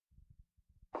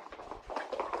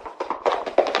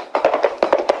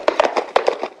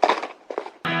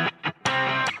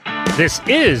This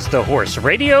is the Horse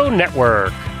Radio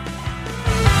Network.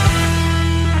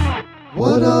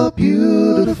 What a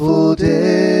beautiful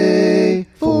day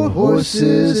for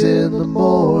horses in the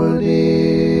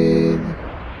morning.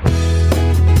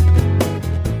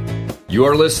 You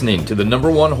are listening to the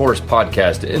 #1 horse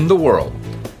podcast in the world.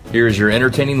 Here is your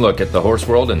entertaining look at the horse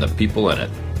world and the people in it.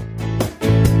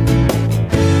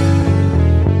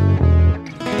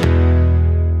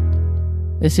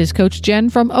 This is Coach Jen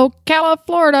from Ocala,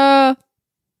 Florida.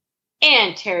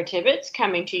 And Tara Tibbetts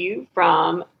coming to you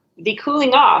from the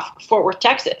cooling off Fort Worth,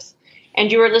 Texas.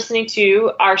 And you are listening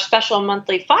to our special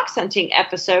monthly fox hunting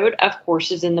episode of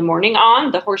Horses in the Morning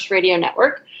on the Horse Radio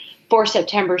Network for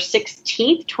September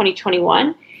 16th,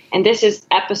 2021. And this is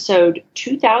episode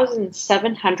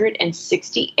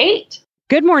 2768.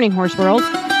 Good morning, Horse World.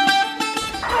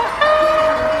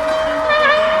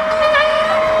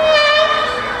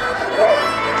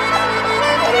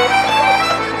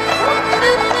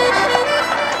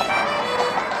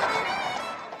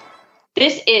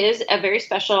 This is a very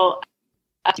special,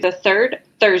 the third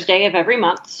Thursday of every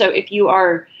month. So if you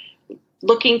are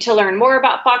looking to learn more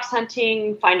about fox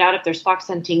hunting, find out if there's fox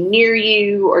hunting near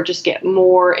you, or just get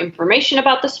more information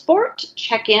about the sport,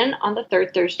 check in on the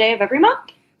third Thursday of every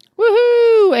month.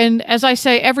 Woohoo! And as I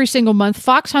say every single month,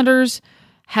 fox hunters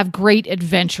have great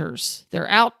adventures. They're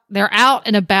out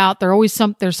and about.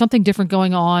 There's something different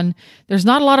going on. There's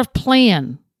not a lot of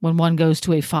plan when one goes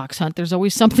to a fox hunt. There's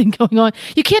always something going on.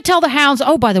 You can't tell the hounds,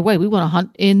 oh, by the way, we want to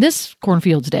hunt in this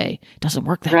cornfield today. It doesn't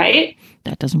work that way.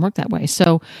 That doesn't work that way.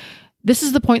 So this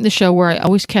is the point in the show where I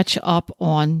always catch up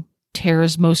on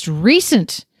Tara's most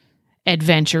recent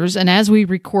adventures. And as we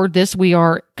record this, we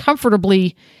are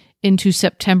comfortably into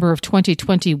September of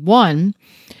 2021.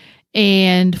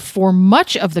 And for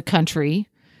much of the country,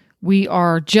 we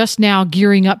are just now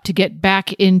gearing up to get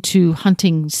back into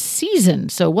hunting season.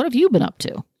 So what have you been up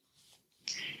to?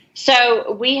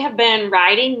 So we have been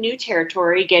riding new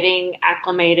territory, getting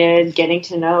acclimated, getting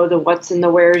to know the what's and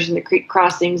the where's and the creek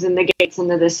crossings and the gates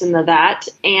and the this and the that.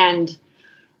 And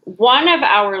one of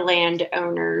our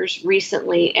landowners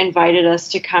recently invited us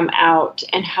to come out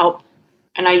and help,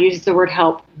 and I use the word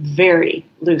help very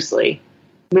loosely,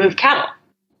 move cattle.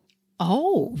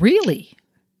 Oh, really?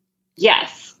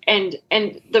 Yes. And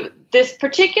this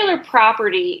particular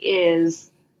property is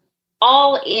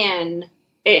all in.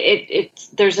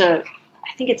 There's I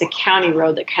think it's a county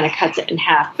road that kind of cuts it in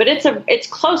half, but it's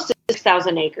close to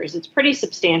 6,000 acres. It's pretty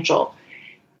substantial.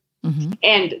 Mm-hmm.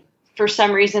 And for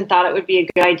some reason thought it would be a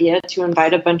good idea to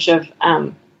invite a bunch of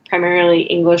primarily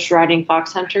English riding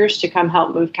fox hunters to come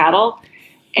help move cattle.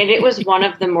 And it was one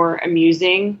of the more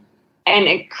amusing and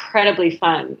incredibly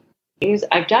fun things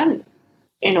I've done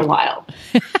in a while.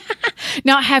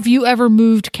 Now, have you ever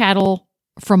moved cattle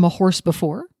from a horse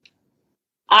before?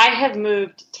 I have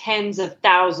moved tens of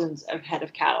thousands of head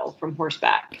of cattle from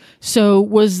horseback. So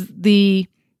was the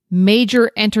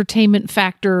major entertainment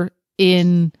factor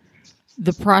in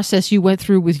the process you went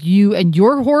through with you and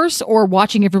your horse, or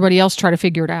watching everybody else try to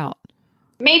figure it out?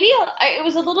 Maybe it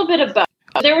was a little bit of both.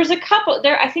 There was a couple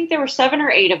there. I think there were 7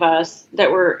 or 8 of us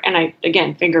that were, and I,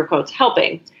 again, finger quotes,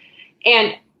 helping.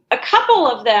 And a couple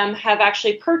of them have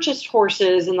actually purchased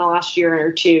horses in the last year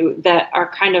or two that are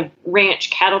kind of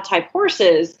ranch cattle type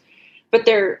horses. But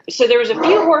there was a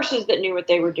few horses that knew what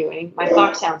they were doing. My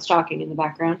Foxhound's talking in the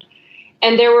background.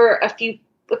 And there were a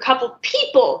couple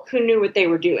people who knew what they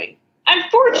were doing.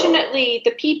 Unfortunately,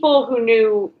 the people who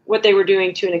knew what they were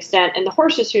doing to an extent and the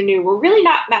horses who knew were really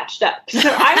not matched up. So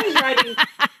I was riding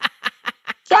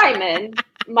Simon,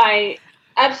 my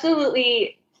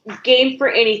absolutely game for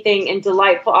anything and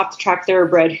delightful off-the-track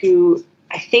thoroughbred, who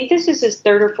I think this is his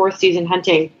 3rd or 4th season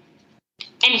hunting.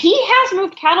 And he has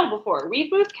moved cattle before.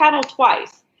 We've moved cattle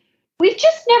twice. We've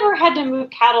just never had to move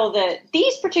cattle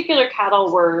these particular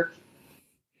cattle were,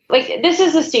 like, this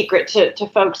is a secret to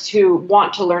folks who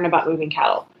want to learn about moving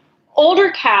cattle.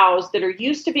 Older cows that are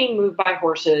used to being moved by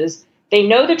horses, they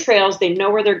know the trails, they know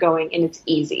where they're going, and it's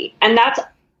easy. And that's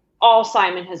all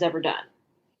Simon has ever done.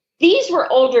 These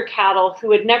were older cattle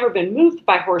who had never been moved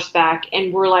by horseback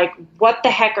and were like, what the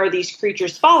heck are these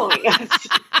creatures following us?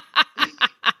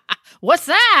 What's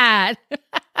that?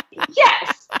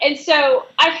 Yes. And so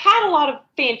I've had a lot of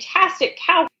fantastic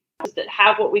cows that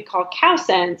have what we call cow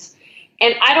sense.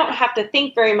 And I don't have to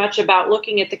think very much about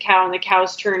looking at the cow and the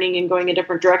cow's turning and going a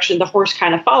different direction. The horse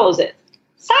kind of follows it.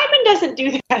 Simon doesn't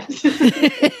do that.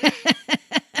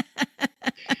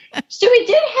 So we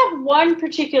did have one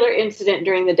particular incident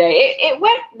during the day. It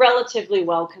went relatively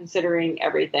well considering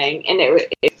everything. And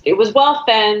it was well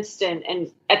fenced.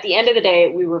 And at the end of the day,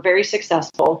 we were very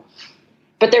successful.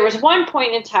 But there was one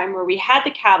point in time where we had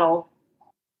the cattle,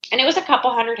 and it was a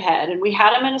couple hundred head, and we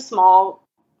had them in a small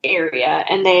area,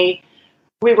 and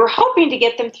we were hoping to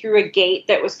get them through a gate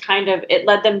that was it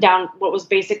led them down what was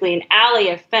basically an alley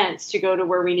of fence to go to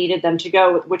where we needed them to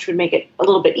go, which would make it a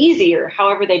little bit easier.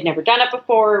 However, they'd never done it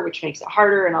before, which makes it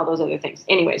harder and all those other things.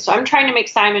 Anyway, so I'm trying to make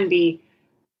Simon be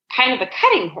kind of a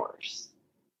cutting horse.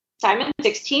 Simon's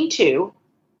 16.2,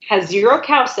 has 0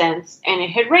 cow sense, and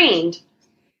it had rained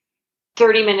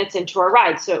 30 minutes into our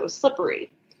ride, so it was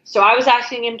slippery. So I was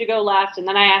asking him to go left, and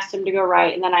then I asked him to go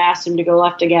right, and then I asked him to go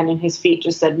left again, and his feet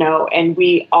just said no, and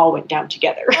we all went down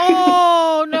together.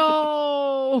 Oh,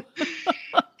 no.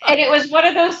 And it was one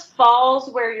of those falls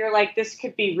where you're like, this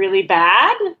could be really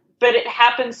bad, but it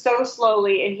happened so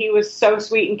slowly, and he was so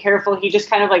sweet and careful. He just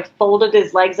kind of like folded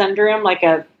his legs under him like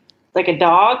a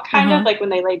dog, kind of like when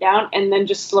they lay down, and then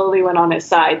just slowly went on his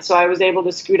side. So I was able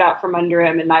to scoot out from under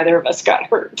him, and neither of us got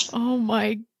hurt. Oh,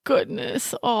 my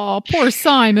goodness. Oh, poor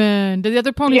Simon. Did the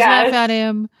other ponies laugh at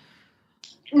him?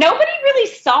 Nobody really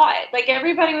saw it. Like,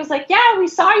 everybody was like, yeah, we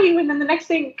saw you. And then the next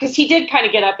thing, because he did kind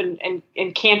of get up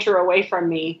and canter away from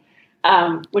me,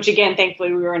 which, again,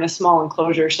 thankfully we were in a small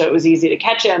enclosure, so it was easy to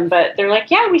catch him. But they're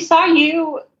like, yeah, we saw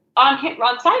you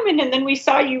on Simon, and then we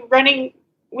saw you running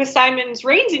with Simon's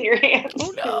reins in your hands.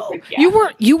 Oh, no. Like, yeah.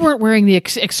 You weren't wearing the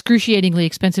excruciatingly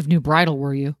expensive new bridle,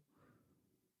 were you?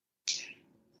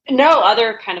 No,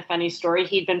 other kind of funny story.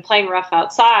 He'd been playing rough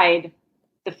outside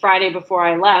the Friday before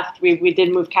I left. We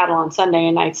did move cattle on Sunday,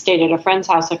 and I stayed at a friend's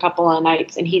house a couple of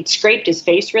nights, and he'd scraped his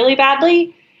face really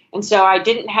badly. And so I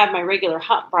didn't have my regular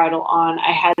hunt bridle on.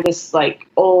 I had this like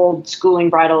old schooling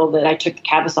bridle that I took the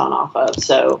cabezon off of.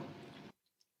 So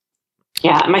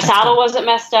yeah, my saddle wasn't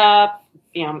messed up.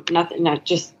 You know, nothing,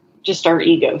 just our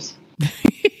egos.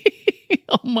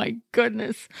 Oh my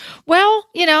goodness. Well,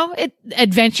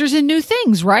 adventures in new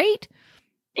things, right?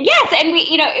 Yes. And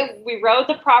we rode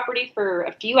the property for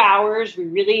a few hours.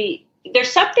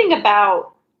 There's something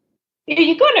about,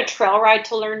 you go on a trail ride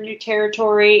to learn new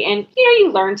territory, and,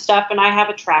 you learn stuff, and I have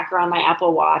a tracker on my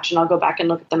Apple Watch, and I'll go back and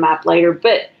look at the map later.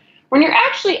 But when you're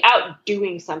actually out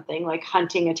doing something like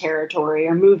hunting a territory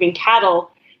or moving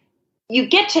cattle, you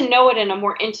get to know it in a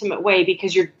more intimate way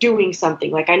because you're doing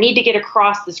something. Like, I need to get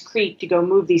across this creek to go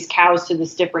move these cows to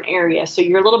this different area. So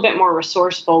you're a little bit more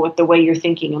resourceful with the way you're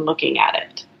thinking and looking at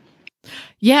it.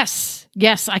 Yes,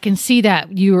 I can see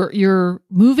that. You're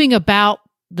moving about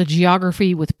the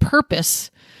geography with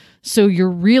purpose. So you're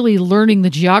really learning the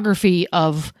geography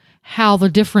of how the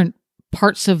different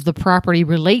parts of the property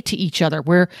relate to each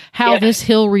other, how this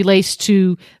hill relates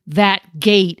to that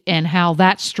gate, and how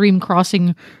that stream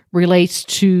crossing relates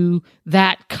to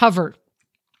that cover,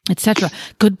 etc.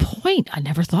 Good point. I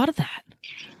never thought of that.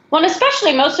 Well, and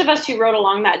especially most of us who rode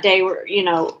along that day were,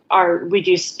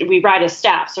 we ride as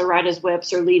staff, so ride as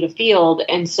whips or lead a field.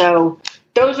 And so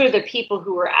those are the people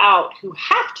who are out who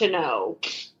have to know,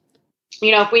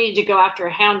 if we need to go after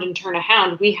a hound and turn a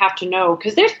hound, we have to know,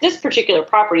 because this particular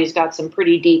property's got some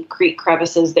pretty deep creek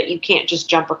crevices that you can't just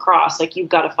jump across. Like, you've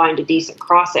got to find a decent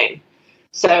crossing.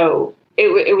 So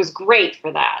it was great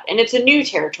for that. And it's a new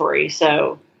territory,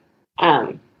 so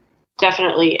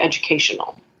definitely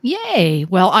educational. Yay.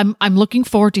 Well, I'm looking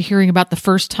forward to hearing about the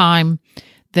first time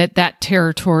that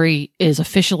territory is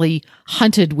officially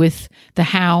hunted with the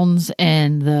hounds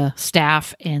and the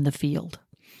staff and the field.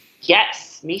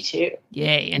 Yes, me too.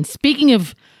 Yay. And speaking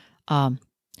of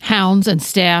hounds and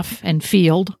staff and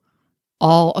field,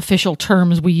 all official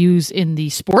terms we use in the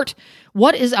sport,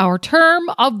 what is our term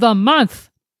of the month?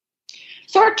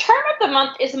 So our term of the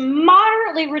month is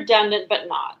moderately redundant, but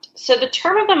not. So the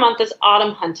term of the month is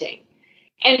autumn hunting.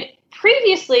 And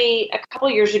previously, a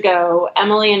couple years ago,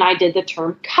 Emily and I did the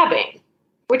term cubbing,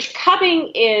 which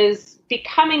cubbing is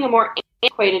becoming a more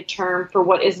antiquated term for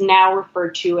what is now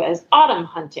referred to as autumn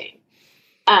hunting,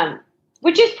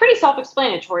 which is pretty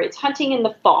self-explanatory. It's hunting in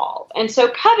the fall. And so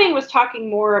cubbing was talking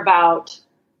more about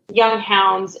young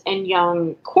hounds and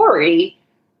young quarry,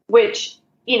 which,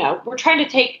 we're trying to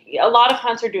take, a lot of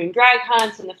hunts are doing drag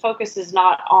hunts, and the focus is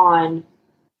not on,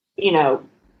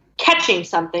 catching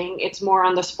something. It's more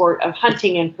on the sport of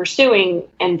hunting and pursuing,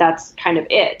 and that's kind of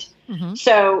it. Mm-hmm.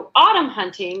 So autumn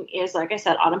hunting is, like I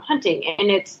said, autumn hunting, and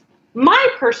it's my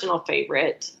personal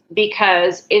favorite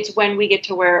because it's when we get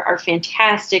to wear our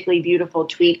fantastically beautiful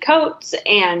tweed coats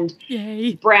and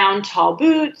brown tall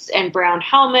boots and brown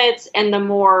helmets and the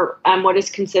more what is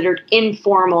considered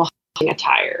informal hunting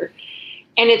attire.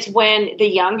 And it's when the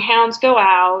young hounds go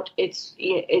out. It's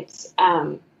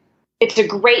a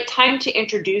great time to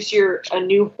introduce a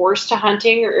new horse to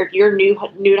hunting, or if you're new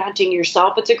to hunting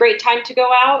yourself, it's a great time to go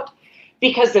out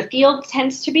because the field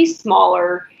tends to be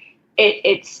smaller.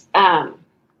 It's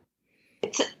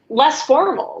less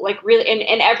formal, like really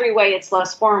in every way it's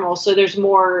less formal. So there's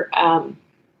more,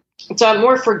 so I'm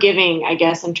more forgiving, I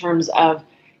guess, in terms of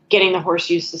getting the horse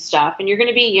used to stuff. And you're going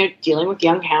to be dealing with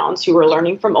young hounds who are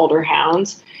learning from older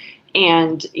hounds,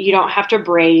 and you don't have to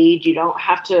braid. You don't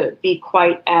have to be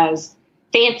quite as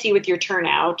fancy with your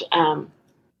turnout.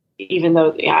 Even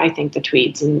though I think the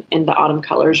tweeds and the autumn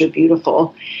colors are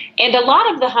beautiful. And a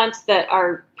lot of the hunts that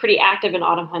are pretty active in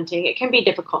autumn hunting, it can be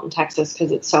difficult in Texas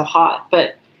because it's so hot,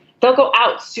 but they'll go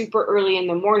out super early in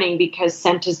the morning because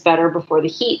scent is better before the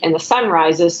heat and the sun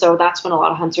rises. So that's when a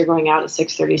lot of hunts are going out at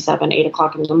 6:37, 8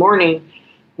 o'clock in the morning.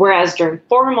 Whereas during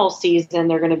formal season,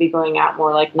 they're going to be going out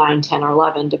more like 9, 10, or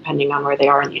 11, depending on where they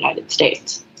are in the United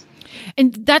States.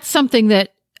 And that's something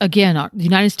that, again, the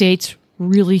United States,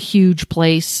 really huge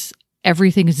place.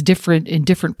 Everything is different in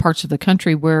different parts of the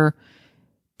country, where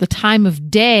the time of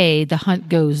day the hunt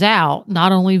goes out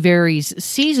not only varies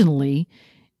seasonally,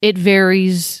 it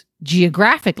varies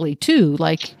geographically too.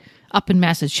 Like up in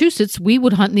Massachusetts, we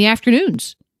would hunt in the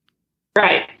afternoons.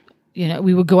 Right.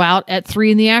 We would go out at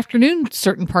 3 p.m.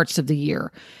 certain parts of the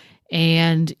year.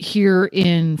 And here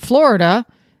in Florida,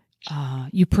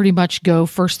 you pretty much go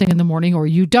first thing in the morning or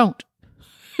you don't.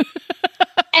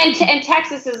 And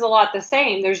Texas is a lot the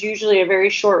same. There's usually a very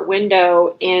short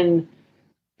window in,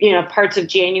 parts of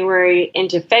January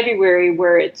into February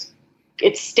where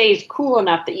it stays cool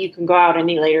enough that you can go out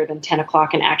any later than 10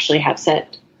 o'clock and actually have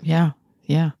scent. Yeah.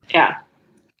 Yeah. Yeah.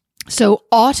 So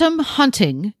autumn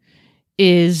hunting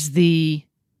is the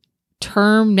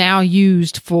term now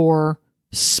used for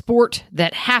sport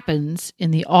that happens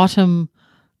in the autumn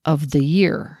of the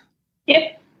year.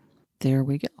 Yep. There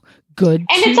we go. Good. And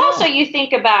it's also, you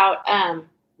think about,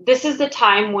 this is the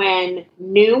time when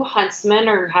new huntsmen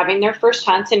are having their first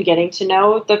hunts and getting to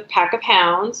know the pack of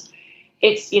hounds.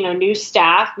 It's, new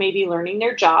staff maybe learning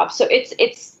their job. So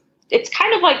it's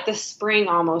kind of like the spring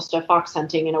almost of fox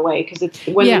hunting in a way, because it's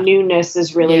when the newness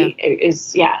is really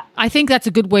is. I think that's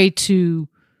a good way to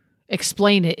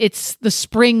explain it. It's the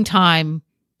springtime.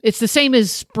 It's the same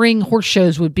as spring horse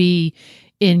shows would be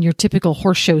in your typical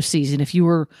horse show season. If you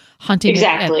were hunting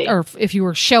or if you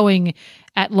were showing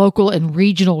at local and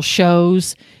regional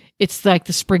shows, it's like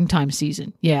the springtime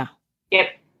season. Yeah. Yep.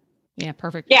 Yeah,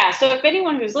 perfect. Yeah, so if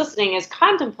anyone who's listening is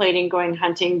contemplating going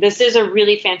hunting, this is a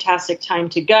really fantastic time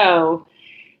to go.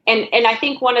 And I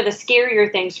think one of the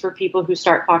scarier things for people who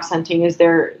start fox hunting is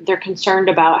they're concerned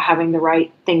about having the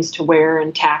right things to wear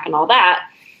and tack and all that.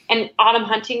 And autumn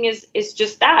hunting is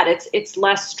just that. It's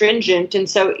less stringent. And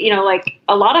so, like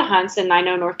a lot of hunts, and I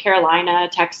know North Carolina,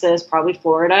 Texas, probably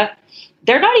Florida,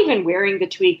 they're not even wearing the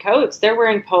tweed coats. They're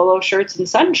wearing polo shirts and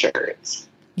sun shirts.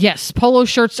 Yes, polo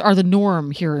shirts are the norm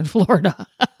here in Florida.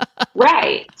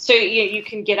 Right. So you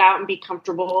can get out and be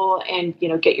comfortable and,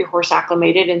 get your horse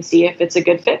acclimated and see if it's a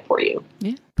good fit for you.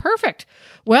 Yeah, perfect.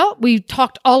 Well, we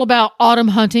talked all about autumn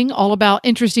hunting, all about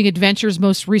interesting adventures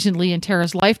most recently in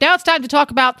Tara's life. Now it's time to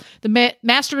talk about the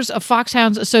Masters of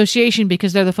Foxhounds Association,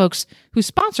 because they're the folks who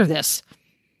sponsor this.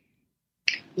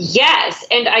 Yes,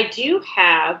 and I do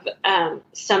have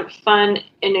some fun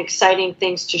and exciting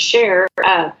things to share.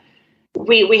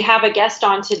 We have a guest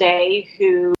on today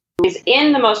who is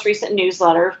in the most recent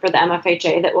newsletter for the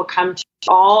MFHA that will come to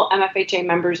all MFHA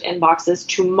members' inboxes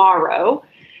tomorrow.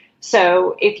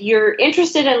 So if you're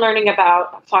interested in learning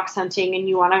about fox hunting and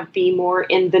you want to be more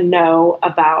in the know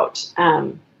about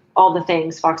all the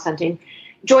things fox hunting,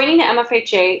 joining the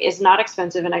MFHA is not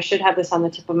expensive, and I should have this on the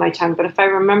tip of my tongue, but if I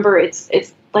remember, it's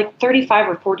like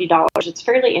 $35 or $40. It's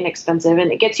fairly inexpensive,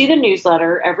 and it gets you the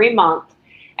newsletter every month.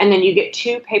 And then you get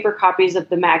 2 paper copies of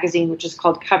the magazine, which is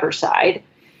called Coverside.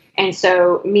 And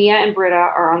so Mia and Britta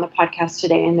are on the podcast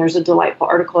today, and there's a delightful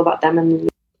article about them in the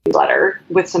newsletter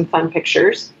with some fun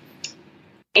pictures.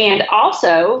 And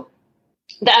also,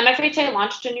 the MFHA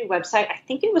launched a new website. I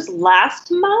think it was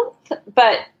last month,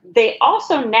 but they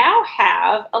also now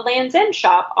have a Land's End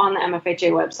shop on the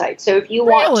MFHA website. So if you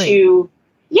want to,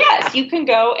 yes, you can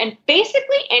go, and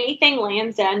basically anything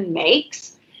Land's End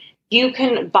makes, you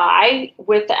can buy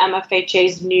with the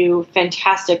MFHA's new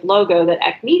fantastic logo that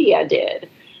Eck Media did.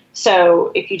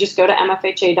 So if you just go to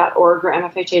mfha.org or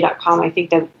mfha.com, I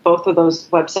think that both of those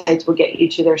websites will get you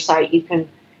to their site. You can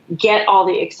get all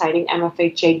the exciting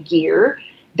MFHA gear.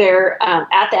 There,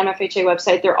 at the MFHA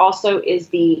website, there also is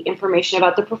the information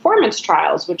about the performance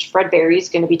trials, which Fred Berry is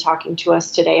going to be talking to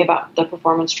us today about the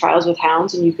performance trials with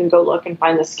hounds. And you can go look and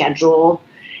find the schedule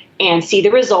and see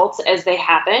the results as they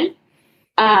happen.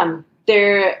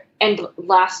 And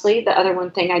lastly, the other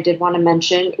one thing I did want to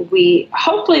mention, we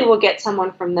hopefully will get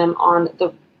someone from them on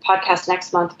the podcast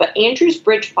next month, but Andrews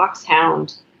Bridge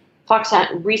Foxhound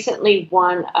recently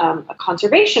won a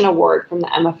conservation award from the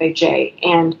MFHA.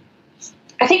 And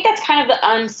I think that's kind of the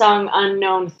unsung,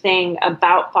 unknown thing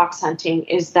about fox hunting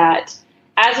is that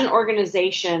as an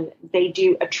organization, they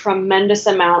do a tremendous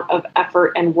amount of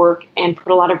effort and work and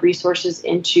put a lot of resources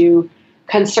into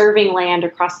conserving land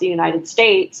across the United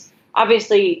States.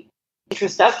 Obviously,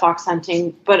 interest of fox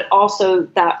hunting, but also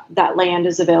that land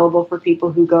is available for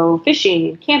people who go fishing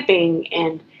and camping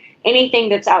and anything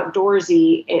that's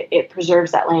outdoorsy. It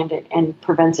preserves that land and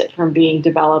prevents it from being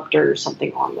developed or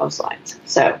something along those lines.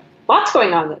 So lots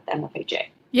going on with MFHA.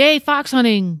 Yay, fox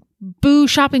hunting. Boo,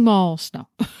 shopping malls. No.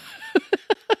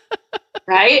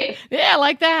 Right? Yeah,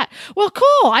 like that. Well,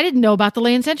 cool. I didn't know about the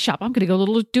Land's End shop. I'm going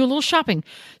to do a little shopping.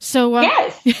 So,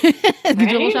 yes. do a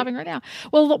little shopping right now.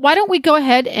 Well, why don't we go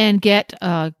ahead and get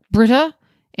Britta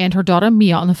and her daughter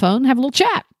Mia on the phone and have a little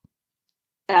chat?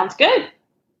 Sounds good.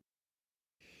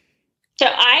 So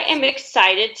I am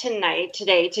excited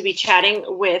today to be chatting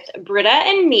with Britta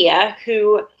and Mia,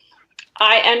 who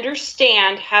I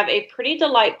understand have a pretty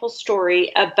delightful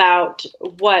story about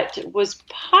what was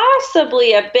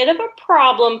possibly a bit of a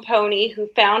problem pony who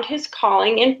found his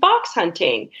calling in fox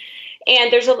hunting.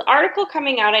 And there's an article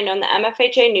coming out, I know, in the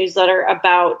MFHA newsletter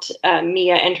about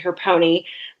Mia and her pony,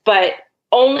 but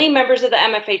only members of the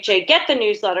MFHA get the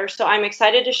newsletter. So I'm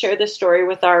excited to share this story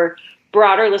with our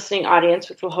broader listening audience,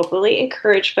 which will hopefully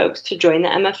encourage folks to join the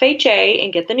MFHA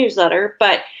and get the newsletter.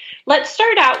 But let's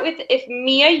start out with, if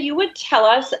Mia, you would tell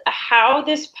us how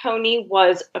this pony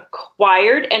was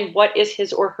acquired and what is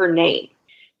his or her name.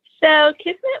 So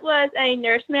Kismet was a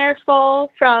nurse mare foal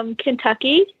from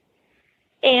Kentucky,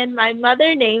 and my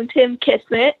mother named him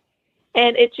Kismet,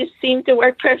 and it just seemed to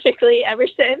work perfectly ever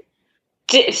since.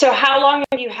 So how long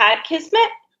have you had Kismet?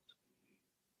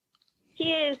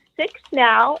 He is 6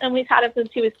 now, and we've had him since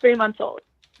he was 3 months old.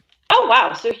 Oh,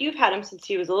 wow. So you've had him since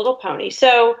he was a little pony.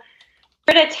 So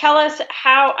Britta, tell us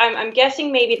how, I'm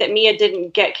guessing maybe that Mia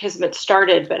didn't get Kismet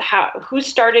started, but who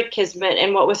started Kismet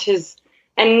and what was his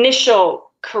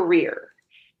initial career?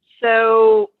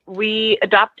 So we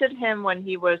adopted him when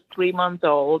he was 3 months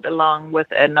old, along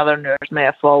with another nurse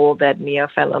mare foal that Mia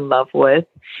fell in love with.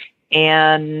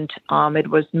 And it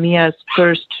was Mia's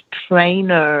first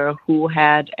trainer who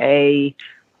had a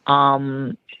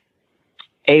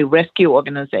rescue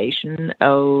organization,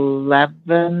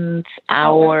 11th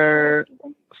Hour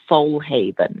Foal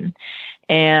Haven.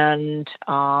 And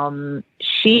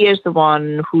she is the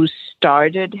one who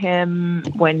started him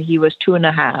when he was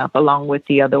 2.5, along with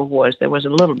the other horse that was a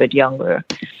little bit younger.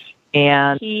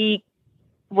 And he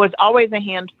was always a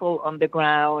handful on the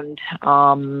ground.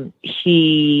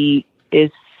 He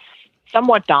is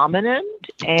somewhat dominant,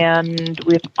 and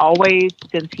we've always,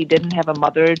 since he didn't have a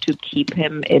mother to keep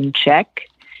him in check,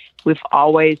 we've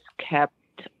always kept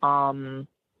a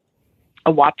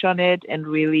watch on it and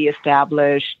really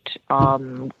established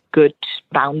good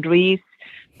boundaries.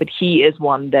 But he is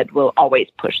one that will always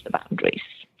push the boundaries.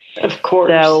 Of course.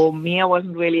 So Mia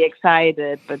wasn't really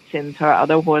excited, but since her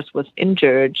other horse was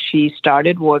injured, she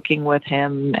started working with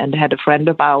him and had a friend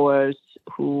of ours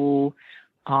who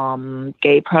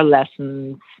gave her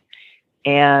lessons.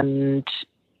 And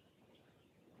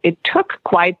it took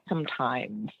quite some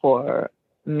time for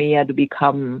Mia to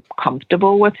become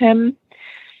comfortable with him,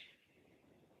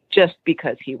 just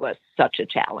because he was such a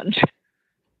challenge.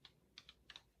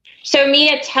 So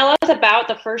Mia, tell us about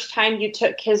the first time you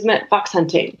took Kismet fox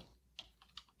hunting.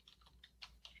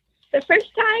 The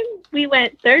first time we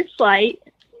went third flight,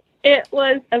 it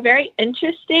was a very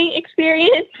interesting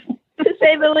experience, to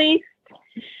say the least.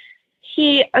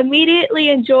 He immediately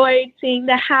enjoyed seeing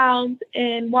the hounds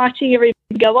and watching everything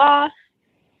go off.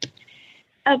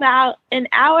 About an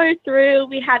hour through,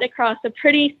 we had to cross a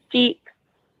pretty steep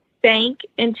bank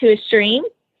into a stream.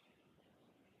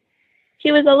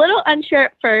 He was a little unsure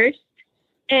at first,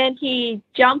 and he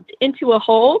jumped into a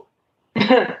hole,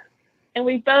 and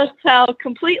we both fell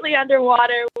completely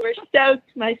underwater. We were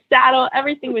soaked. My saddle,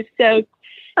 everything was soaked.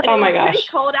 And oh, my gosh. It was pretty gosh.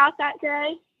 cold out that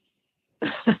day.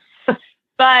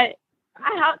 But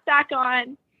I hopped back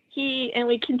on. And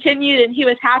we continued, and he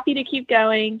was happy to keep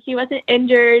going. He wasn't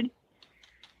injured.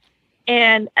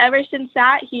 And ever since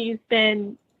that, he's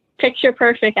been picture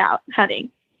perfect out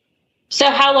hunting. So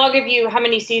how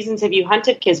many seasons have you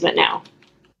hunted Kismet now?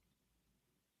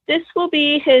 This will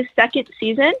be his second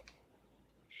season.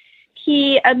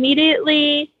 He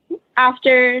immediately,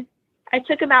 after I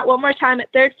took him out one more time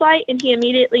at third flight, and he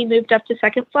immediately moved up to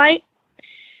second flight.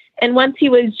 And once he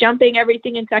was jumping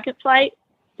everything in second flight,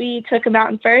 we took him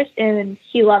out in first, and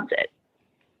he loves it.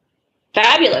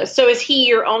 Fabulous. So is he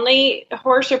your only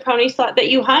horse or pony slot that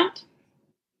you hunt?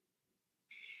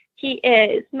 He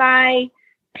is. My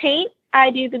paint, I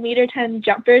do the meter 10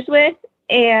 jumpers with,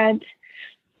 and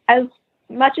as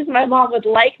much as my mom would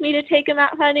like me to take him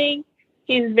out hunting,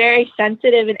 he's very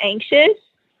sensitive and anxious.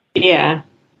 Yeah.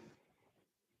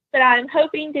 But I'm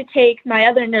hoping to take my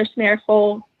other nurse mare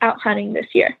foal out hunting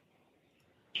this year.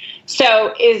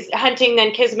 So is hunting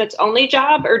then Kismet's only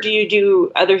job, or do you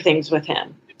do other things with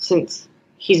him since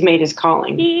he's made his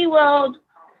calling?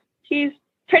 He's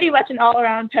pretty much an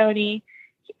all-around pony.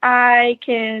 I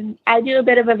do a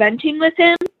bit of eventing with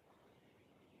him,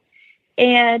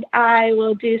 and I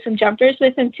will do some jumpers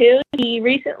with him too. He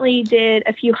recently did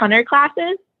a few hunter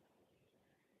classes.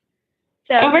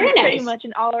 So very he's nice. Pretty much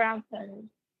an all-around pony.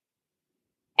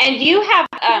 And you have,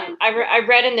 I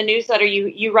read in the newsletter,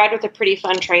 you ride with a pretty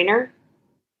fun trainer.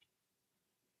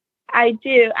 I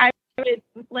do. I ride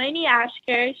with Lainey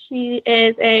Ashker. She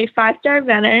is a 5-star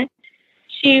eventer.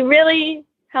 She really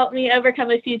helped me overcome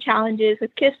a few challenges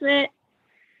with Kismet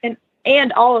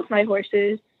and all of my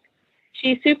horses.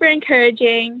 She's super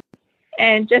encouraging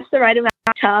and just the right amount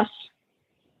of tough.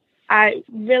 I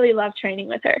really love training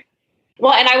with her.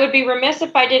 Well, and I would be remiss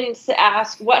if I didn't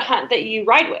ask what hunt that you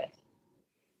ride with.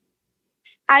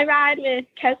 I ride with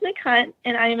Keswick Hunt,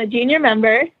 and I am a junior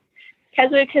member.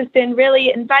 Keswick has been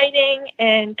really inviting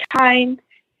and kind,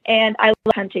 and I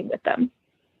love hunting with them.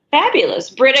 Fabulous.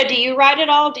 Britta, do you ride at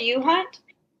all? Do you hunt?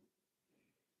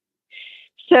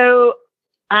 So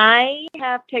I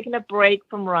have taken a break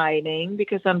from riding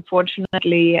because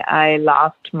unfortunately I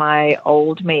lost my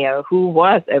old mare who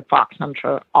was a fox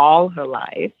hunter all her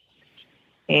life.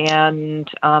 And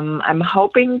I'm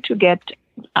hoping to get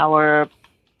our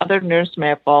other nurse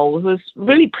mare foal, who's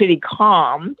really pretty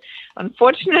calm.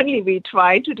 Unfortunately, we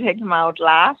tried to take him out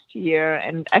last year,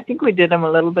 and I think we did him a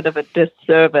little bit of a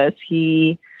disservice.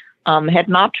 He had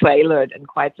not trailered in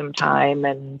quite some time,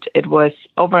 and it was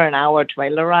over an hour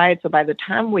trailer ride. So by the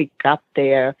time we got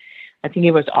there, I think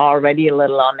he was already a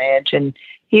little on edge, and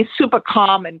he's super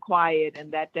calm and quiet.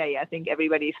 And that day, I think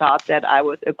everybody thought that I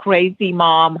was a crazy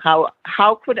mom.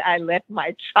 How could I let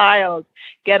my child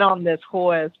get on this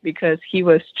horse, because he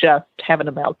was just having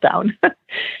a meltdown.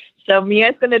 So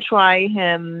Mia's going to try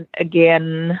him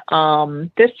again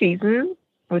this season.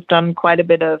 We've done quite a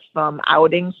bit of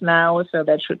outings now, so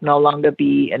that should no longer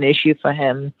be an issue for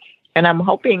him. And I'm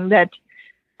hoping that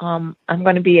I'm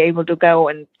going to be able to go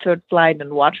and third flight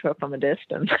and watch her from a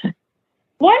distance.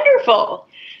 Wonderful.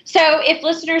 So if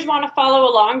listeners want to follow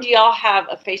along, do y'all have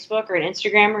a Facebook or an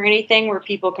Instagram or anything where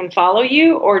people can follow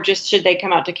you, or just should they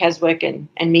come out to Keswick and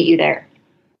meet you there?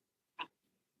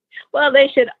 Well, they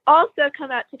should also come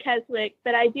out to Keswick,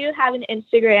 but I do have an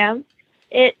Instagram.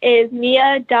 It is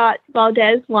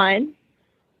mia.valdez1,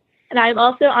 and I'm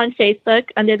also on Facebook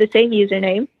under the same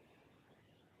username.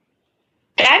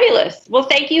 Fabulous. Well,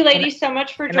 thank you, ladies, so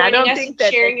much for joining us and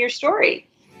sharing your story.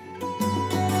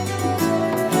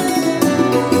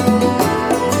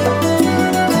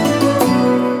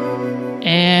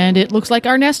 And it looks like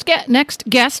our next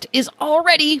guest is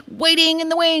already waiting in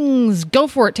the wings. Go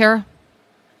for it, Tara.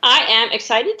 I am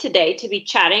excited today to be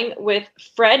chatting with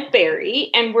Fred Berry,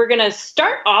 and we're going to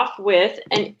start off with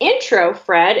an intro.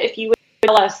 Fred, if you would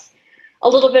tell us a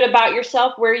little bit about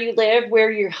yourself, where you live,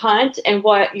 where you hunt, and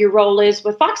what your role is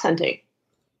with fox hunting.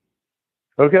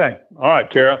 Okay. All right,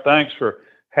 Tara. Thanks for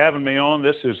having me on.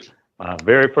 This is my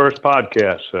very first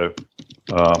podcast, so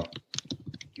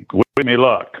wish me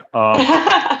luck.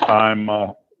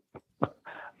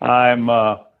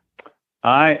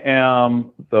 I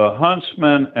am the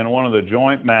huntsman and one of the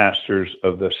joint masters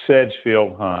of the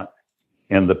Sedgefield hunt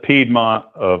in the Piedmont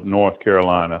of North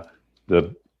Carolina.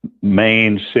 The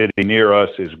main city near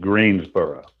us is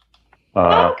Greensboro.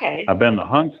 Okay. I've been the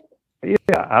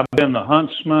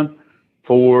huntsman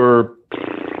for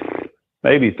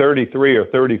maybe 33 or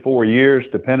 34 years,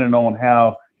 depending on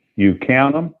how you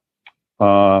count them.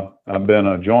 I've been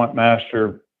a joint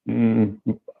master a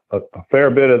fair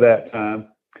bit of that time.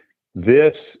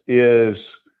 This is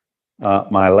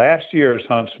my last year's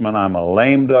huntsman. I'm a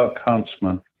lame duck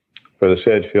huntsman for the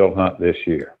Sedgefield hunt this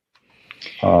year.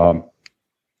 So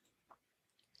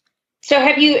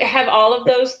have all of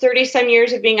those 30-some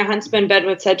years of being a huntsman been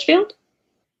with Sedgefield?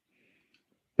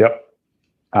 Yep.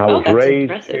 I was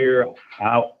raised impressive. here.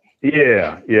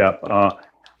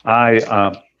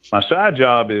 My side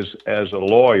job is as a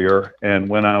lawyer, and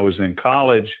when I was in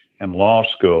college and law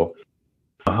school,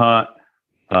 the hunt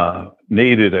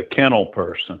needed a kennel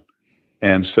person,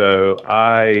 and so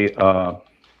I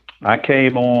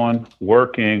came on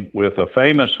working with a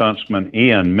famous huntsman,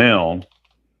 Ian Milne,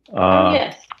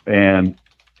 Yes. and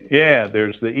Yeah,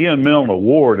 there's the Ian Milne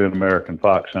Award in American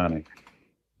fox hunting.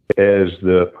 It's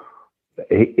the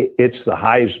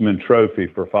Heisman Trophy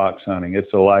for fox hunting.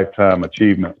 It's a lifetime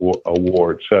achievement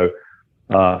award. So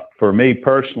for me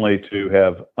personally, to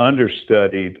have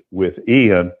understudied with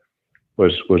Ian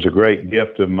was a great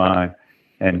gift of mine.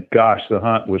 And gosh, the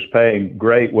hunt was paying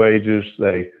great wages.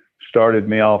 They started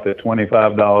me off at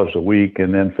 $25 a week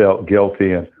and then felt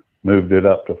guilty and moved it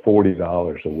up to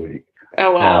 $40 a week.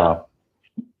 Oh, wow.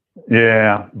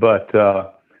 Yeah, but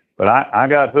I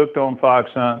got hooked on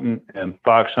fox hunting and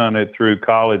fox hunted through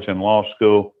college and law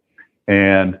school.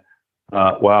 And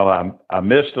while I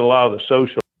missed a lot of the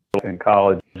social in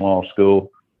college and law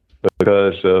school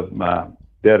because of my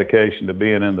dedication to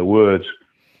being in the woods,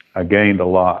 I gained a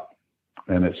lot.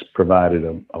 And it's provided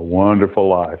a wonderful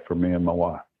life for me and my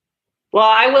wife. Well,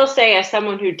 I will say, as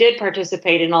someone who did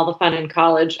participate in all the fun in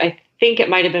college, I think it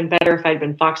might have been better if I'd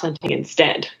been fox hunting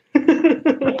instead. I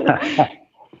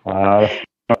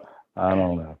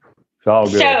don't know. It's all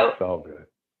good. So, it's all good.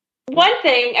 One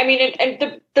thing, I mean, and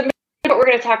the what we're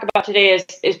going to talk about today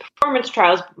is performance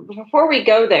trials. Before we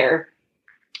go there,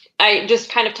 I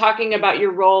just kind of talking about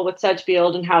your role with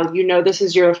Sedgefield and how this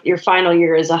is your final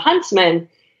year as a huntsman.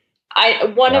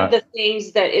 One of the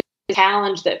things that is a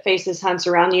challenge that faces hunts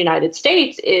around the United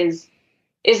States is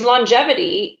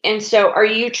longevity. And so are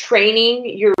you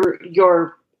training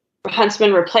your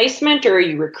huntsman replacement, or are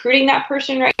you recruiting that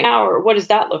person right now, or what does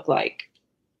that look like?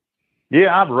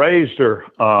 Yeah, I've raised her.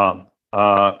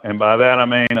 And by that, I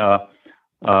mean,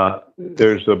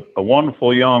 there's a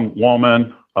wonderful young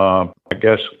woman. I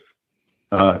guess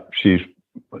she's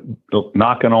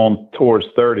knocking on towards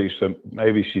 30, so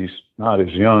maybe she's not as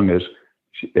young as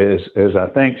I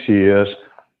think she is.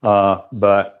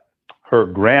 But her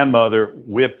grandmother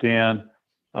whipped in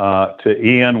to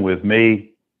Ian with me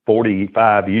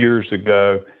 45 years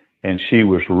ago, and she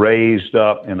was raised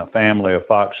up in a family of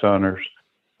fox hunters.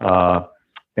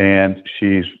 And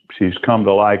she's come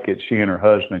to like it. She and her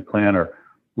husband Clint are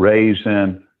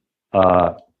raising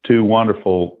two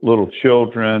wonderful little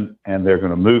children, and they're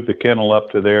going to move the kennel up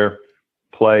to their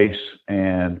place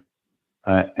and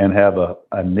have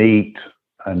a neat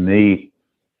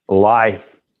life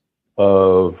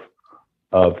of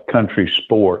country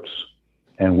sports.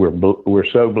 And we're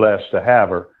so blessed to have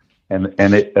her, and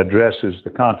it addresses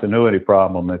the continuity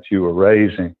problem that you were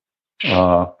raising.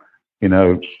 Not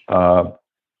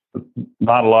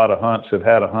a lot of hunts have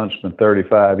had a huntsman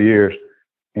 35 years,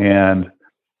 and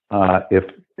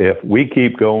if we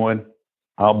keep going,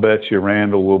 I'll bet you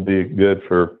Randall will be good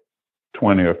for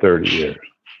 20 or 30 years.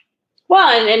 Well,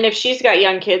 and if she's got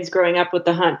young kids growing up with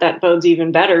the hunt, that bodes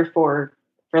even better for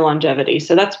longevity.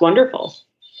 So that's wonderful.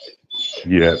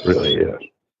 Yeah, it really is.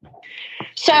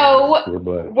 So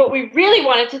what we really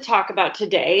wanted to talk about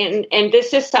today, and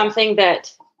this is something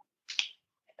that,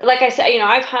 like I said,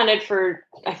 I've hunted for,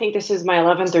 I think this is my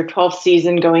 11th or 12th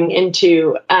season going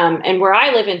into, and where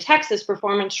I live in Texas,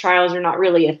 performance trials are not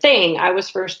really a thing. I was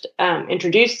first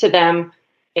introduced to them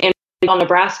in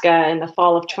Nebraska in the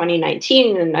fall of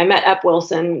 2019, and I met Up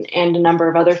Wilson and a number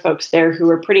of other folks there who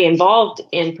were pretty involved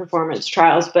in performance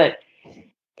trials. But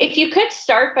if you could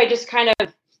start by just kind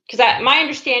of, because my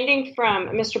understanding from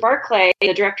Mr. Barclay,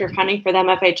 the director of hunting for the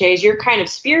MFHA, is you're kind of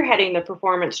spearheading the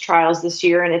performance trials this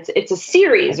year, and it's a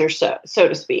series or so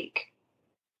to speak.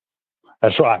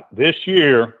 That's right. This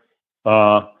year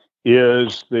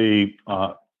is the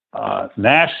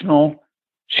National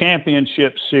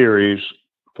Championship Series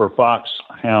for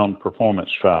Foxhound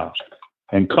performance trials.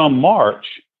 And come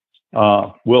March,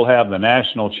 we'll have the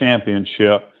National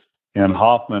Championship in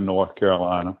Hoffman, North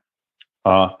Carolina.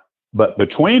 But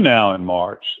between now and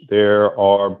March, there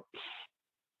are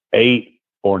 8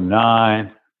 or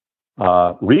 9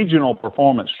 regional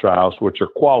performance trials, which are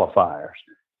qualifiers.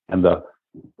 And the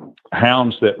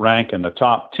hounds that rank in the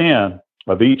top 10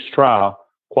 of each trial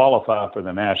qualify for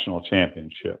the national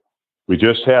championship. We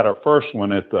just had our first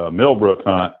one at the Millbrook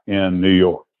Hunt in New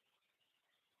York.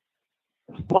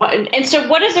 And so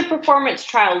what does a performance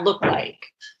trial look like?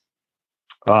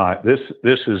 This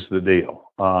is the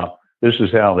deal. This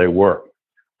is how they work.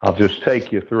 I'll just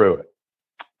take you through it.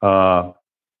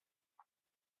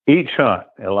 Each hunt,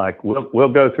 like we'll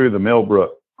go through the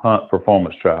Millbrook Hunt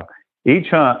performance trial. Each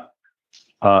hunt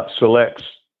selects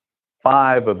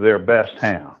 5 of their best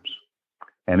hounds,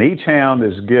 and each hound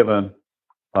is given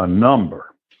a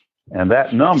number, and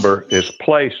that number is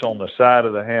placed on the side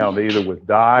of the hound either with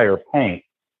dye or paint,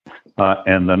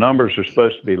 and the numbers are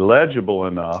supposed to be legible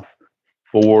enough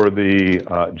for the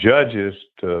judges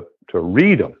to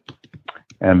read them.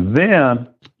 And then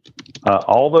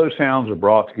all those hounds are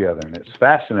brought together, and it's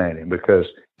fascinating because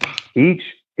each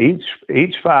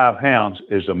each 5 hounds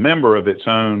is a member of its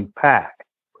own pack.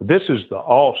 This is the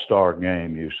all-star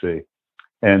game, you see.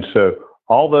 And so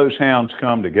all those hounds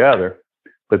come together,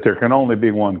 but there can only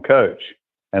be one coach,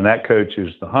 and that coach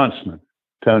is the huntsman.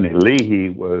 Tony Leahy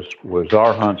was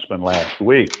our huntsman last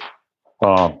week.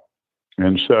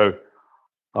 And so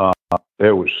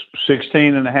there was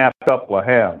 16 and a half couple of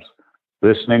hounds.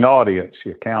 Listening audience,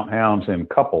 you count hounds in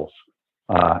couples,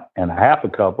 and a half a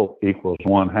couple equals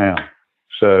 1 hound.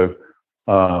 So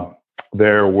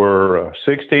there were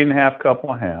 16 and a half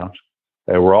couple of hounds.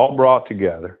 They were all brought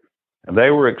together, and they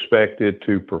were expected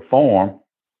to perform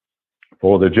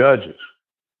for the judges.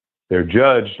 They're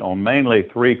judged on mainly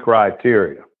 3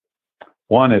 criteria.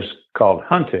 One is called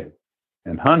hunting,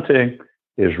 and hunting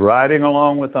is riding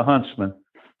along with the huntsman,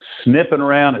 sniffing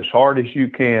around as hard as you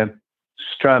can,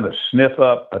 trying to sniff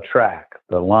up a track,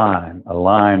 the line. A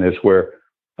line is where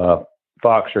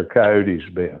fox or coyote's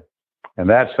been, and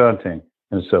that's hunting.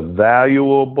 And it's a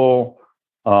valuable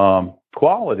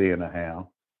quality in a hound.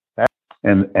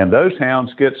 And those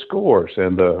hounds get scores,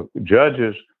 and the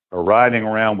judges are riding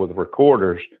around with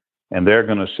recorders, and they're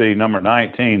going to see number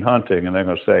 19 hunting, and they're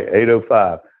going to say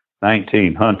 805,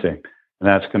 19 hunting, and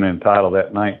that's going to entitle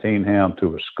that 19 hound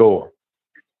to a score.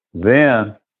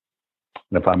 Then,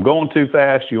 if I'm going too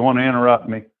fast, you want to interrupt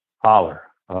me, holler.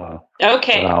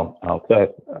 Okay.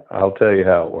 I'll tell you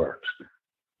how it works.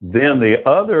 Then the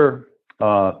other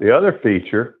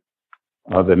feature,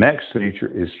 the next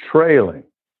feature is trailing.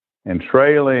 And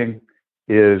trailing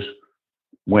is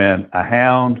when a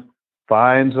hound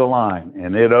finds a line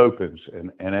and it opens,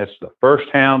 and it's the first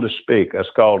hound to speak. That's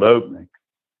called opening.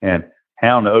 And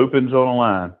hound opens on a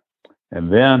line,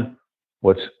 and then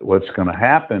what's going to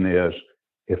happen is,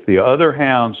 if the other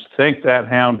hounds think that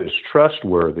hound is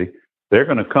trustworthy, they're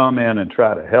going to come in and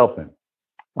try to help him.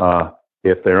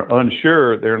 If they're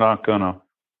unsure, they're not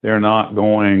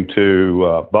going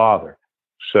to bother.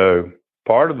 So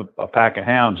part of a pack of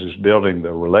hounds is building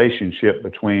the relationship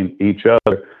between each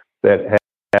other that has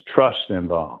trust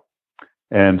involved.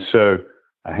 And so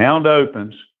a hound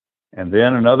opens, and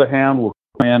then another hound will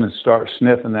come in and start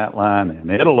sniffing that line, and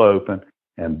it'll open,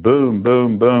 and boom,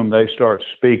 boom, boom, they start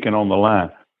speaking on the line,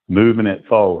 moving it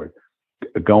forward,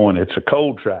 going. It's a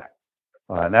cold track,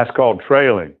 and that's called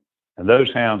trailing. And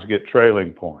those hounds get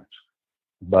trailing points.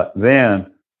 But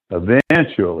then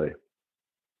eventually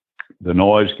the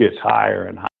noise gets higher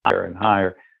and higher and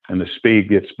higher, and the speed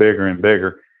gets bigger and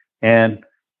bigger. And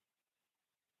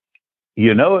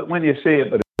you know it when you see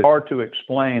it, but it's hard to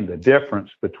explain the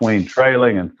difference between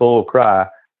trailing and full cry.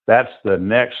 That's the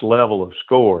next level of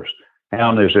scores.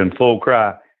 Hound is in full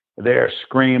cry. They're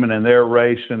screaming and they're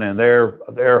racing and they're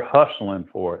hustling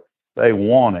for it. They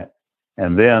want it.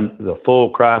 And then the full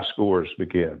cry scores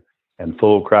begin, and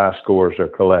full cry scores are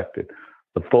collected.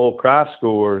 The full cry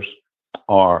scores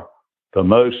are the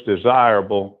most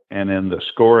desirable, and in the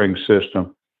scoring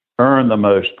system, earn the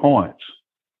most points.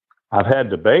 I've had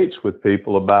debates with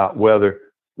people about whether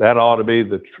that ought to be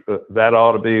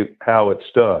how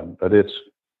it's done, but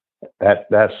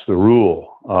that's the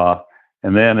rule.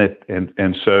 And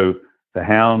then so the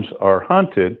hounds are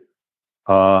hunted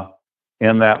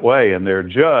in that way, and they're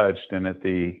judged. And at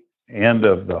the end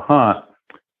of the hunt,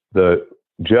 the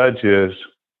judges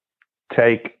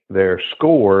take their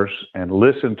scores and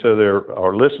listen to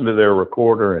their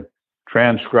recorder and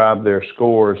transcribe their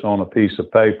scores on a piece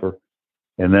of paper.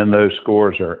 And then those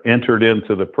scores are entered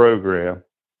into the program,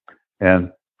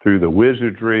 and through the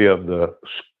wizardry of the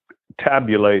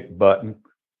tabulate button,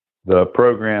 the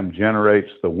program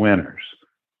generates the winners.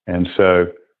 And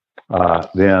so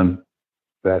then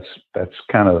that's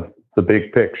kind of the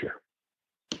big picture.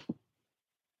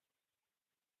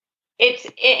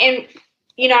 And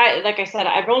like I said,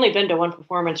 I've only been to one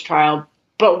performance trial,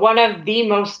 but one of the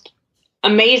most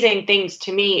amazing things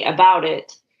to me about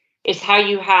it is how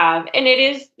you have, and it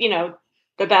is,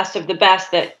 the best of the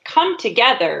best that come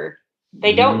together.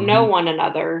 They don't know one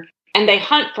another, and they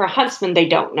hunt for huntsmen they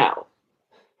don't know.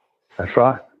 That's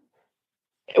right.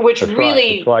 Which that's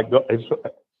really, right.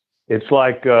 It's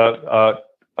like going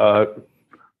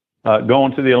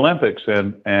to the Olympics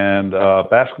and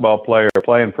basketball player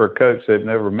playing for a coach they've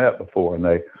never met before, and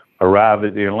they arrive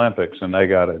at the Olympics and they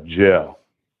got a gel.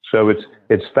 So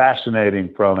it's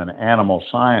fascinating from an animal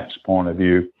science point of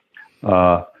view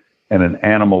and an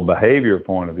animal behavior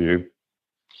point of view.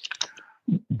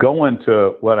 Going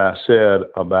to what I said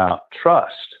about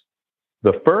trust.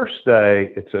 The first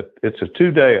day, it's a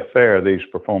 2-day affair, these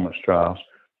performance trials,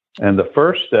 and the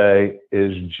first day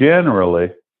is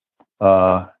generally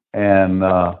a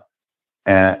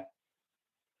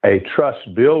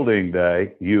trust building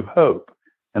day, you hope.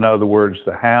 In other words,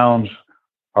 the hounds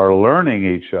are learning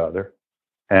each other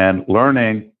and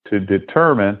learning to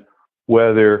determine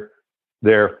whether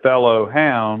their fellow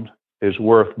hound is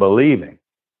worth believing,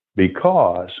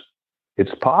 because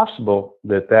it's possible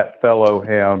that that fellow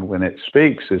hound, when it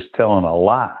speaks, is telling a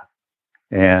lie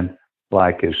and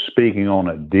like is speaking on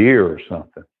a deer or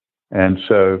something. And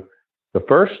so the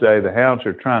first day, the hounds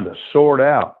are trying to sort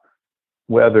out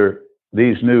whether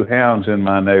these new hounds in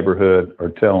my neighborhood are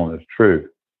telling the truth.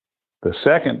 The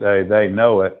second day, they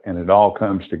know it, and it all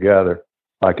comes together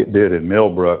like it did in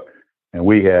Millbrook. And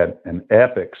we had an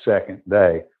epic second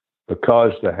day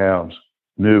because the hounds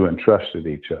knew and trusted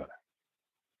each other.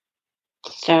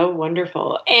 So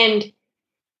wonderful. And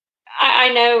I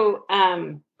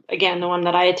know, again, the one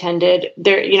that I attended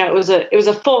there, it was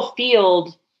a full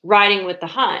field riding with the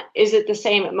hunt. Is it the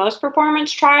same at most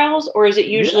performance trials, or is it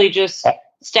usually just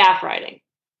staff riding?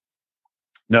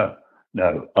 No.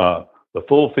 The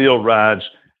full field rides,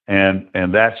 and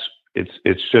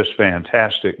it's just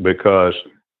fantastic because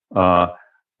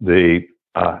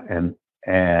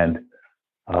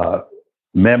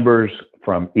members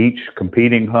from each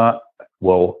competing hunt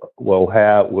will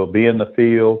be in the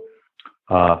field.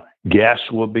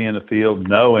 Guests will be in the field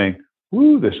knowing,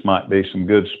 this might be some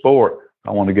good sport. I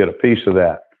want to get a piece of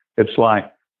that. It's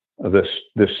like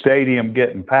the stadium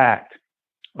getting packed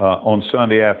on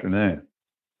Sunday afternoon.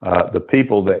 The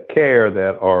people that care,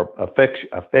 that are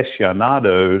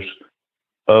aficionados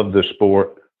of the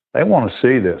sport, they want to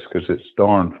see this because it's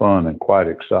darn fun and quite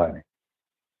exciting.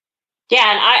 Yeah,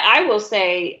 and I will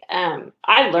say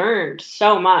I learned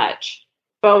so much,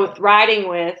 both riding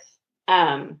with,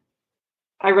 I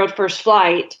rode First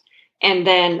Flight, and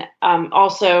then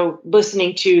also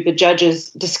listening to the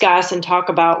judges discuss and talk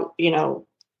about,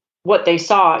 what they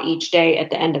saw each day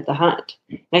at the end of the hunt.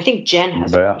 And I think Jen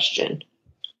has a question.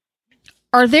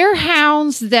 Are there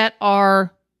hounds that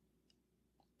are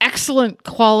excellent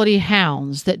quality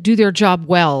hounds that do their job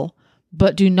well,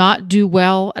 but do not do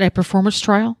well at a performance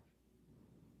trial?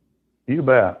 You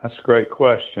bet. That's a great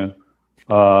question.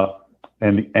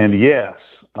 And yes,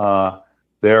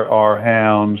 there are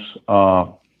hounds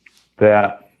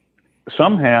that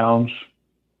some hounds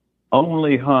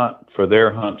only hunt for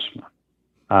their huntsman.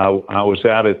 I was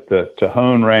out at the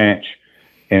Tejon Ranch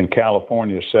in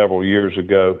California several years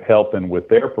ago, helping with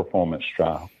their performance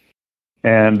trial,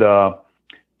 and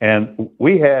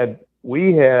we had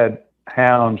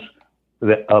hounds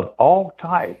that of all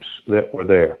types that were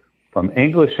there, from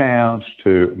English hounds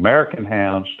to American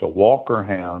hounds to Walker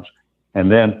hounds, and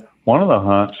then one of the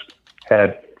hunts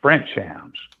had French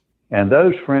hounds, and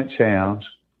those French hounds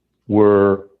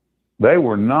were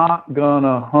not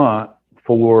gonna hunt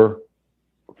for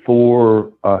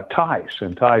Tice,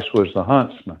 and Tice was the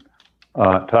huntsman.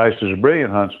 Tice is a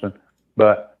brilliant huntsman,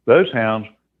 but those hounds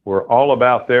were all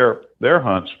about their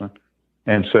huntsman,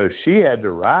 and so she had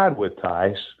to ride with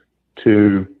Tice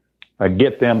to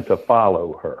get them to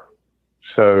follow her.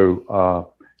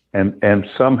 So, and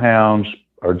some hounds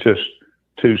are just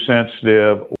too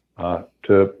sensitive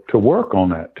to work on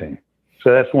that team.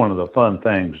 So that's one of the fun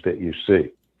things that you see.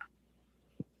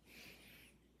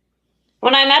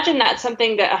 Well, I imagine that's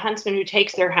something that a huntsman who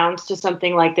takes their hounds to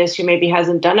something like this, who maybe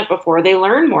hasn't done it before, they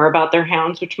learn more about their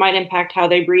hounds, which might impact how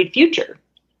they breed future.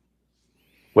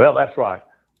 Well, that's right.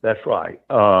 That's right.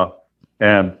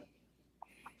 And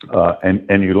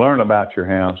you learn about your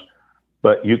hounds,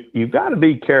 but you've got to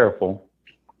be careful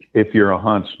if you're a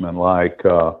huntsman, like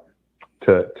to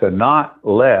not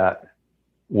let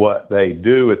what they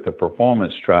do at the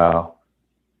performance trial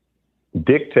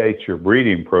dictate your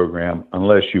breeding program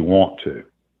unless you want to,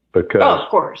 because of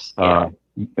course,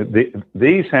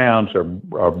 these hounds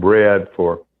are bred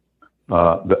for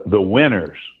the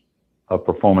winners of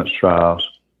performance trials.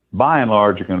 By and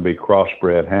large, are going to be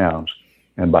crossbred hounds,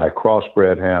 and by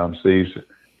crossbred hounds,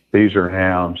 these are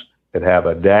hounds that have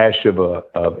a dash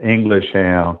of English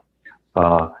hound.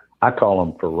 I call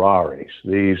them Ferraris.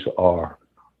 These are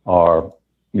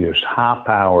just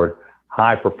high-powered,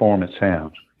 high-performance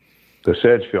hounds. The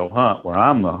Sedgefield Hunt, where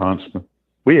I'm the huntsman,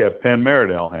 we have Penn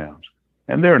Meredale hounds,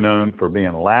 and they're known for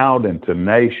being loud and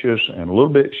tenacious and a little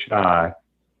bit shy,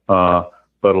 but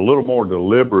a little more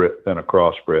deliberate than a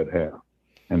crossbred hound.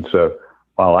 And so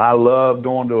while I love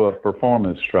going to a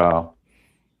performance trial,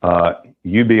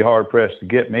 you'd be hard-pressed to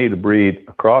get me to breed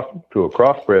to a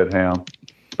crossbred hound,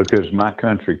 because my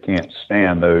country can't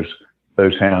stand those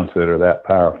hounds that are that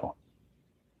powerful.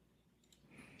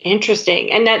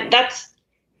 Interesting. And that's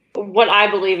what I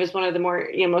believe is one of the more,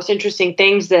 most interesting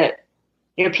things that,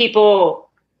 people,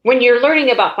 when you're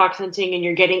learning about fox hunting and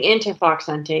you're getting into fox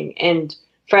hunting, and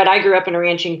Fred, I grew up in a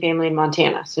ranching family in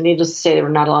Montana, so needless to say, there were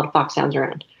not a lot of foxhounds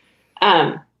around.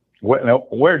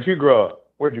 Where'd you grow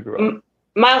up?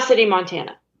 Miles City,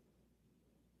 Montana.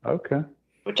 Okay.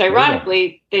 Which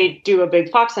ironically, they do a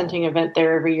big fox hunting event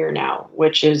there every year now,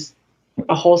 which is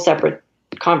a whole separate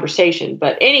conversation.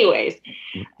 But anyways,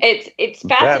 it's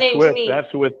fascinating to me.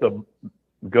 That's with the.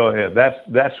 Go ahead.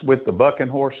 That's with the bucking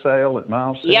horse sale at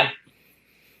Miles City. Yep.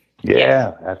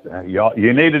 Yeah, yes. Y'all.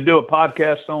 You need to do a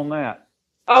podcast on that.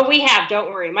 Oh, we have.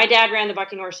 Don't worry. My dad ran the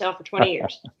bucking horse sale for 20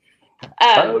 years.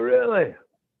 Oh, really?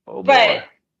 Oh, but boy.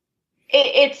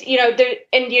 It's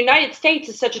in the United States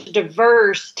is such a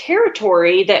diverse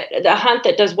territory that the hunt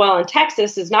that does well in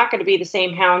Texas is not going to be the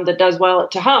same hound that does well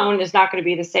at Tejon, is not going to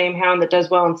be the same hound that does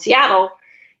well in Seattle,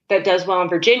 that does well in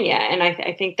Virginia. And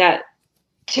I think that,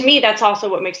 to me, that's also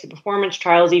what makes the performance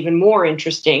trials even more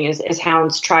interesting is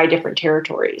hounds try different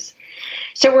territories.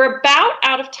 So we're about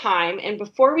out of time. And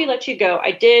before we let you go,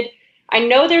 I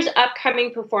know there's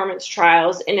upcoming performance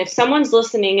trials. And if someone's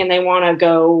listening and they want to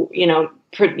go,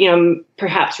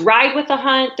 perhaps ride with a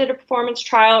hunt at a performance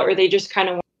trial, or they just kind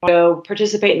of want to go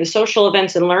participate in the social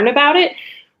events and learn about it,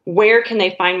 where can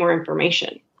they find more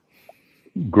information?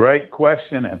 Great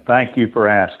question. And thank you for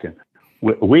asking.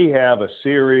 We have a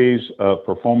series of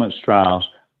performance trials.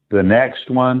 The next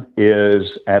one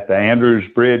is at the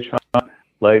Andrews Bridge hunt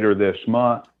later this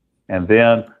month. And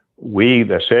then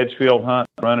the Sedgefield hunt,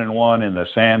 running one in the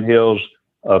Sandhills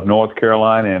of North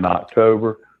Carolina in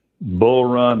October. Bull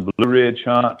Run, Blue Ridge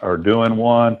hunt are doing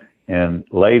one in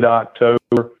late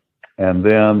October. And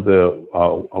then the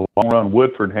Long Run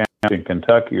Woodford hounds in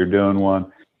Kentucky are doing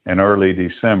one in early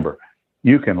December.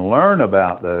 You can learn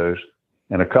about those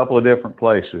in a couple of different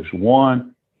places.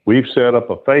 One, we've set up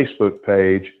a Facebook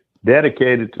page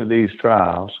dedicated to these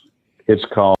trials. It's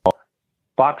called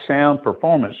Foxhound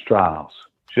Performance Trials.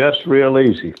 Just real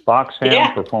easy,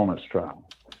 Foxhound Performance Trial.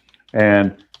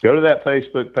 And go to that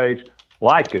Facebook page,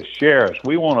 like us, share us.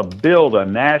 We want to build a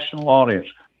national audience.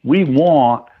 We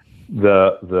want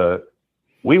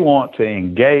we want to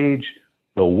engage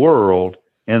the world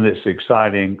in this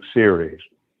exciting series.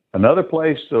 Another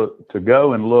place to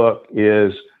go and look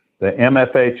is the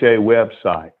MFHA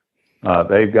website.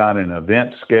 They've got an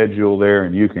event schedule there,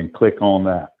 and you can click on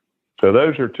that. So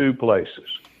those are two places.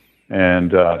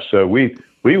 And so we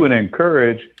would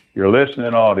encourage your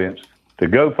listening audience to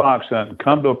go fox hunting,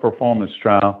 come to a performance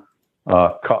trial,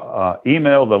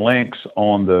 email the links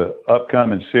on the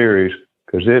upcoming series,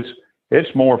 because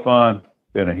it's more fun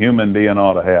than a human being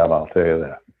ought to have, I'll tell you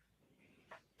that.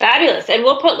 Fabulous. And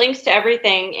we'll put links to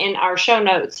everything in our show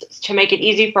notes to make it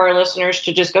easy for our listeners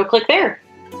to just go click there.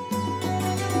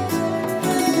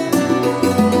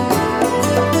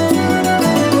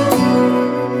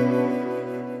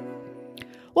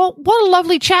 Well, what a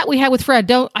lovely chat we had with Fred.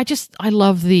 I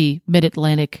love the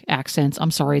Mid-Atlantic accents.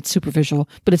 I'm sorry, it's super visual,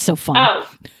 but it's so fun. Oh,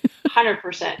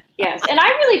 100%. Yes. And I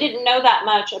really didn't know that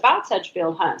much about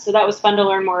Sedgefield Hunt, so that was fun to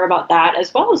learn more about that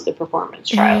as well as the performance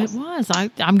trials. It was.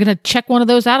 I'm going to check one of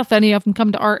those out if any of them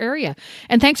come to our area.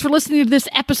 And thanks for listening to this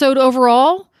episode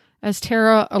overall. As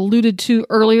Tara alluded to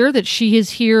earlier, that she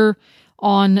is here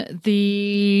on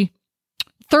the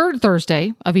third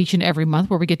Thursday of each and every month,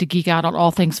 where we get to geek out on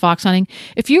all things fox hunting.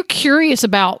 If you're curious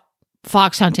about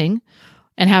fox hunting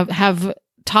and have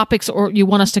topics or you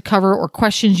want us to cover or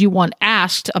questions you want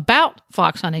asked about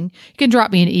fox hunting, you can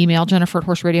drop me an email,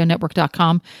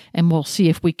 Jennifer@horseradionetwork.com, and we'll see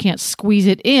if we can't squeeze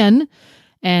it in.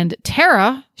 And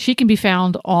Tara, she can be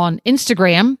found on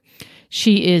Instagram.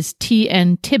 She is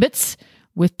TN Tibbets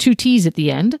with 2 T's at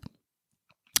the end.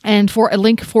 And for a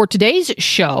link for today's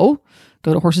show,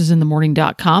 go to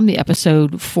horsesinthemorning.com, the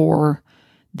episode for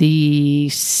the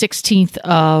 16th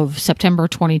of September,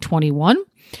 2021.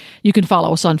 You can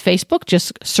follow us on Facebook.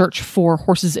 Just search for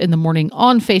Horses in the Morning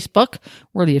on Facebook.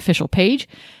 We're the official page.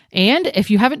 And if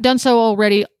you haven't done so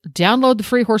already, download the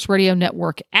free Horse Radio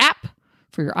Network app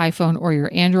for your iPhone or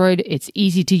your Android. It's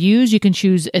easy to use. You can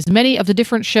choose as many of the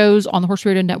different shows on the Horse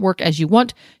Radio Network as you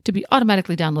want to be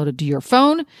automatically downloaded to your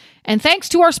phone. And thanks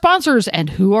to our sponsors. And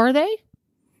who are they?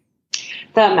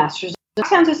 The Masters of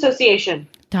Foxhounds Association.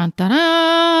 Dun, dun,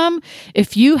 dun.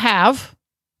 If you have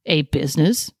a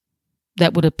business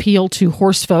that would appeal to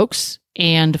horse folks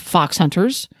and fox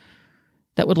hunters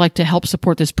that would like to help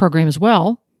support this program as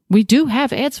well, we do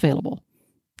have ads available.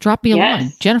 Drop me a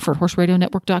line,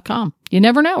 Jennifer@horseradionetwork.com. You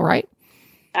never know, right?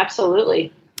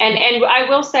 Absolutely. And I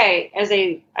will say,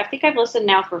 I think I've listened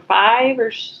now for 5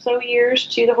 or so years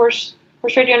to the Horse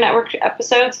Radio Network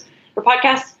episodes or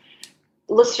podcasts.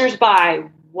 Listeners buy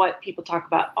what people talk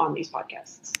about on these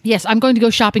podcasts. Yes, I'm going to go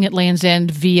shopping at Land's End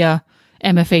via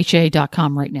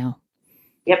MFHA.com right now.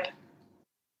 Yep.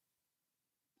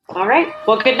 All right.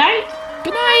 Well, good night.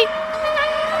 Good night.